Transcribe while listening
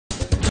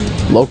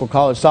Local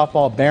college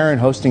softball, Behrend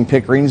hosting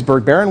Pitt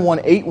Greensburg. Behrend won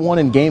 8-1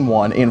 in game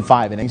 1 in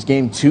 5 innings.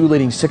 Game 2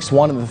 leading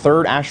 6-1 in the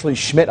third. Ashley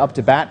Schmidt up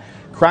to bat.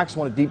 Cracks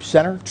one at deep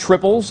center,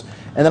 triples,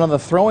 and then on the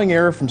throwing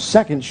error from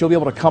second, she'll be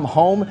able to come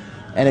home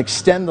and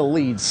extend the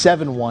lead.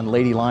 7-1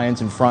 Lady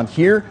Lions in front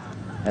here.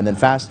 And then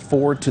fast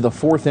forward to the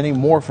fourth inning,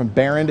 more from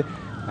Behrend,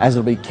 as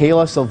it'll be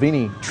Kayla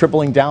Salvini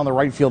tripling down the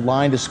right field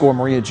line to score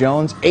Maria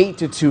Jones.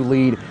 8-2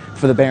 lead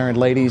for the Behrend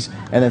ladies.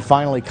 And then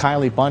finally,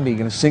 Kylie Bundy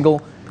going to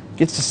single.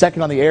 Gets to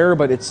second on the error,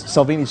 but it's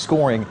Salvini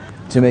scoring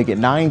to make it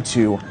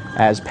 9-2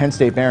 as Penn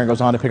State Behrend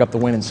goes on to pick up the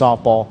win in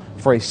softball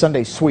for a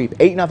Sunday sweep.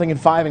 8-0 in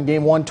 5 in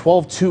game 1,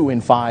 12-2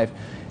 in 5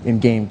 in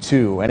game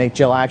 2.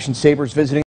 NHL action, Sabres visiting